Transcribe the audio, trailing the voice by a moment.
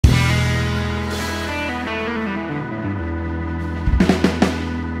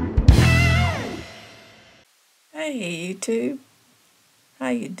Hey YouTube, how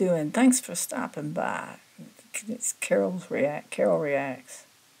you doing? Thanks for stopping by. It's Carol Reacts,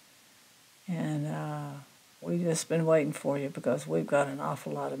 and we just been waiting for you because we've got an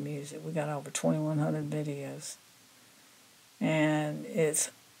awful lot of music. We got over 2,100 videos, and it's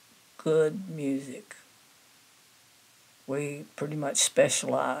good music. We pretty much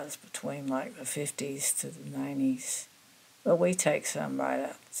specialize between like the 50s to the 90s, but we take some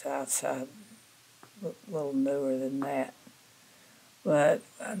right outside, a little newer than that. But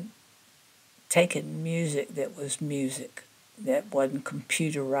taking music that was music, that wasn't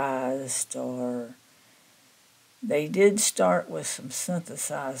computerized, or they did start with some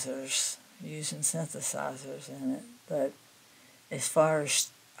synthesizers, using synthesizers in it, but as far as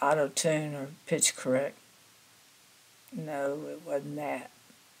auto-tune or pitch correct, no, it wasn't that.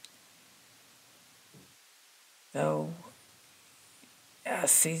 So I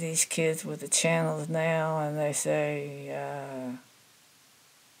see these kids with the channels now, and they say,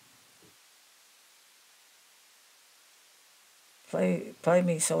 play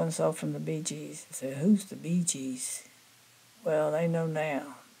me so and so from the Bee Gees. I said, who's the Bee Gees? Well, they know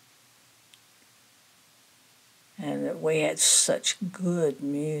now. And that we had such good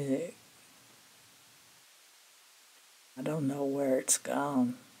music. I don't know where it's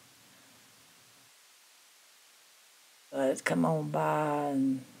gone. But come on by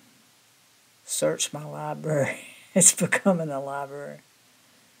and search my library. It's becoming a library.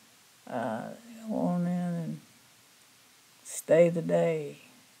 Go on in and stay the day.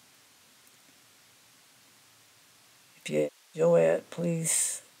 If you enjoy it,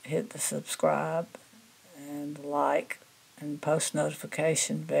 please hit the subscribe and like and post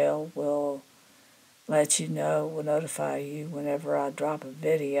notification bell will let you know, will notify you whenever I drop a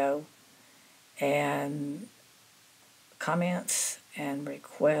video. And comments and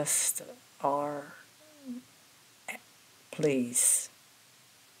requests are please.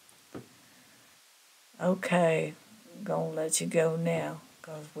 Okay, I'm gonna let you go now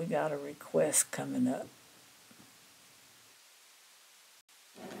because we got a request coming up.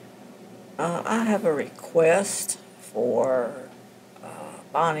 I have a request for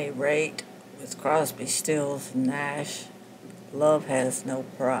Bonnie Raitt with Crosby Stills Nash. Love Has No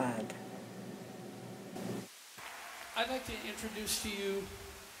Pride. I'd like to introduce to you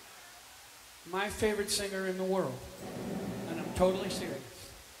my favorite singer in the world, and I'm totally serious. Is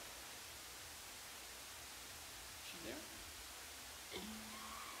she there?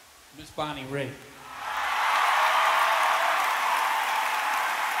 Miss Bonnie Raitt.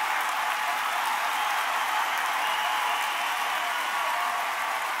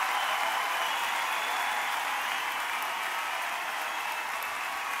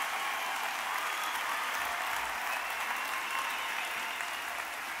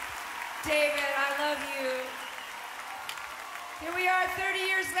 David, I love you. Here we are 30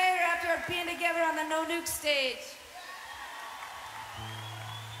 years later after being together on the No Nuke stage.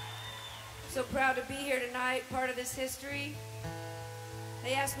 So proud to be here tonight, part of this history.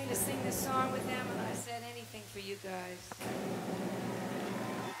 They asked me to sing this song with them, and I said anything for you guys.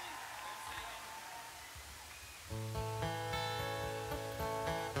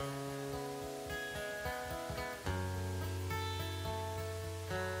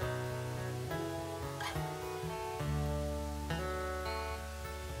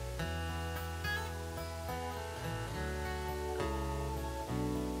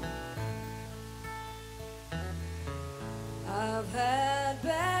 I've had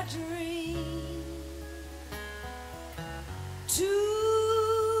bad dreams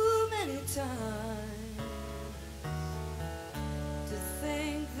too many times to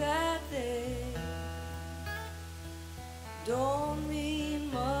think that they don't mean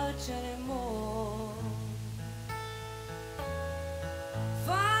much anymore.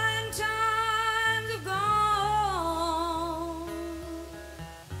 Fine times have gone,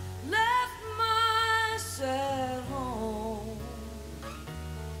 left my sad home,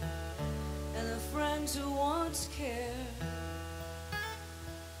 and the friends who once cared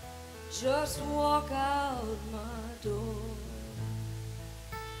just walk out my door.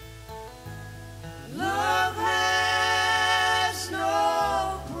 Love has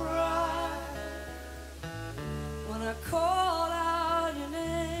no pride. When I call out your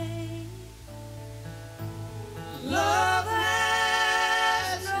name, love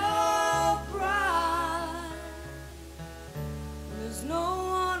has no pride. There's no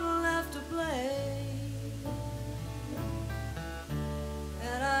one left to blame,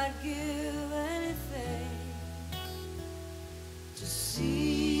 and I'd give anything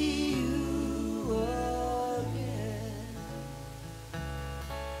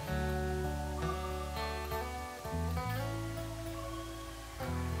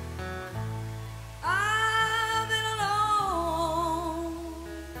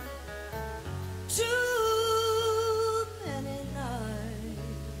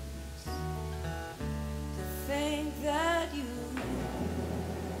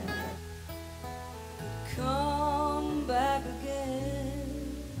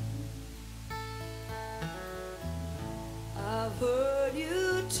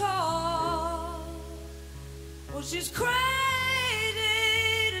She's crazy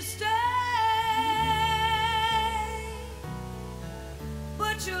to stay,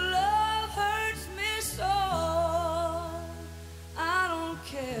 but your love hurts me so. I don't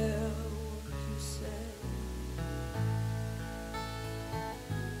care what you say.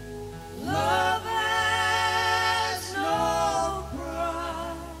 Love has no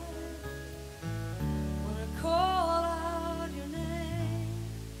pride. When I call out your name,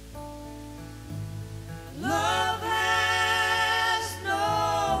 love has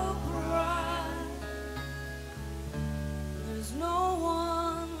no pride. There's no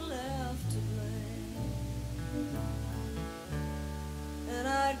one left to blame, and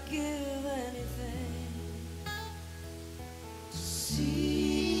I'd give anything to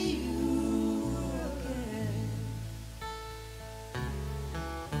see you again.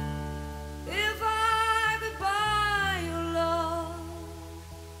 If I could buy your love,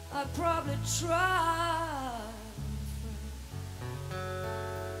 I'd probably try.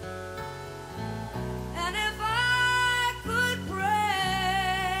 And if I could pray,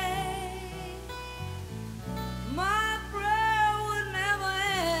 my prayer would never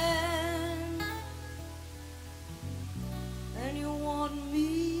end. And you want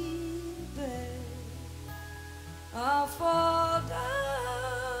me, babe, I'll fall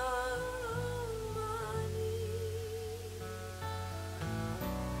down on my knees,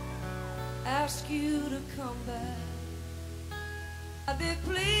 ask you to come back. I'd be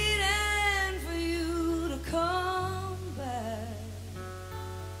pleading for you to come back,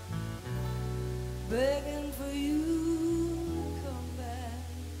 begging for you to come back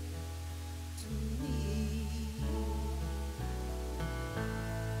to me.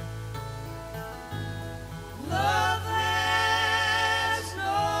 Love has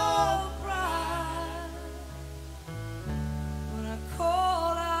no pride. When I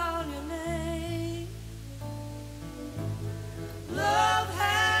call out your name, love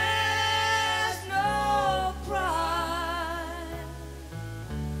has no pride.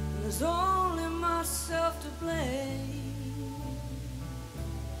 There's only myself to blame,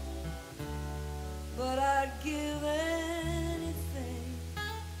 but I'd give anything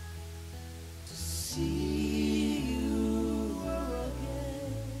to see you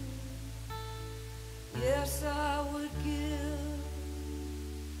again. Yes, I would give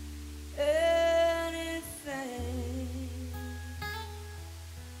anything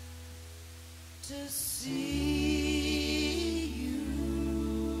to see you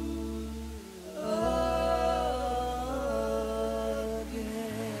again.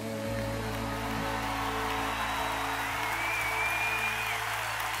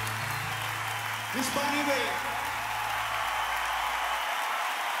 Miss Bonnie Raitt.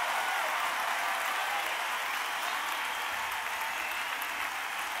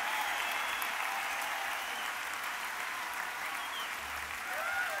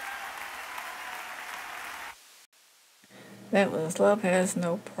 That was Love Has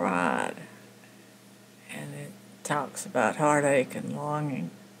No Pride, and it talks about heartache and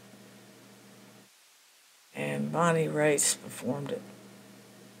longing. And Bonnie Raitt performed it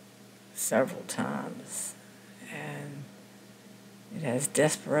several times, and it has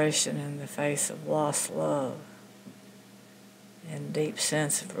desperation in the face of lost love, and deep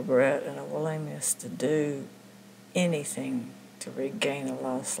sense of regret and a willingness to do anything to regain a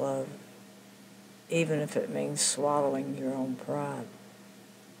lost love, even if it means swallowing your own pride.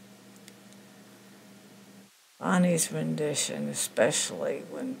 Bonnie's rendition, especially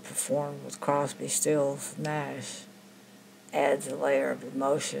when performed with Crosby Stills Nash, adds a layer of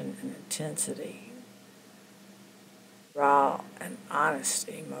emotion and intensity, raw and honest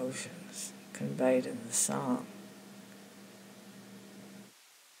emotions conveyed in the song.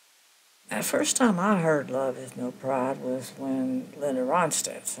 The first time I heard Love Has No Pride was when Linda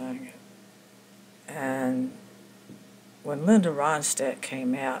Ronstadt sang it. And when Linda Ronstadt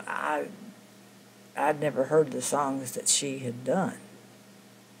came out, I'd never heard the songs that she had done.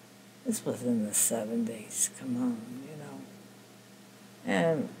 This was in the 70s, come on, you know.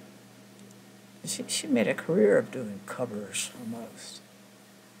 And she made a career of doing covers almost.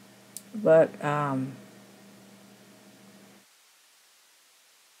 But I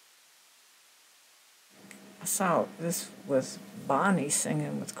saw this was Bonnie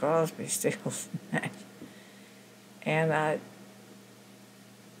singing with Crosby, Stills Nash. And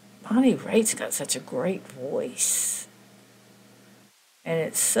Bonnie Raitt's got such a great voice. And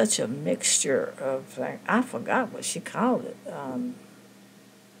it's such a mixture of things. I forgot what she called it.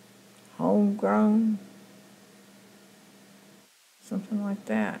 Homegrown? Something like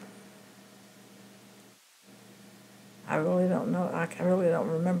that. I really don't know. I really don't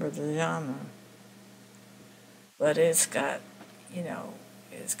remember the genre. But it's got,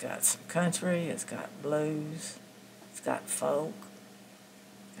 it's got some country, it's got blues, it's got folk,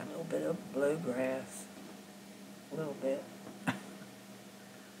 got a little bit of bluegrass, a little bit.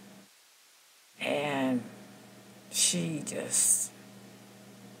 And she just,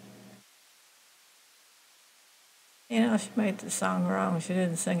 she made the song wrong. She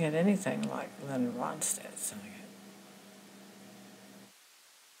didn't sing it anything like Leonard Ronstadt sang it.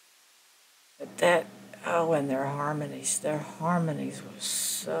 But and their harmonies were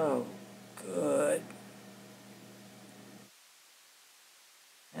so good.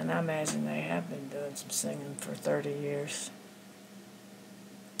 And I imagine they have been doing some singing for 30 years.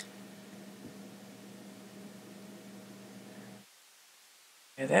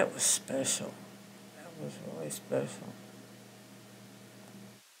 Yeah, that was special. That was really special.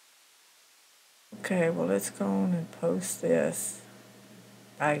 Okay, well, let's go on and post this.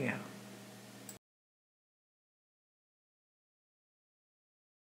 Bye, y'all.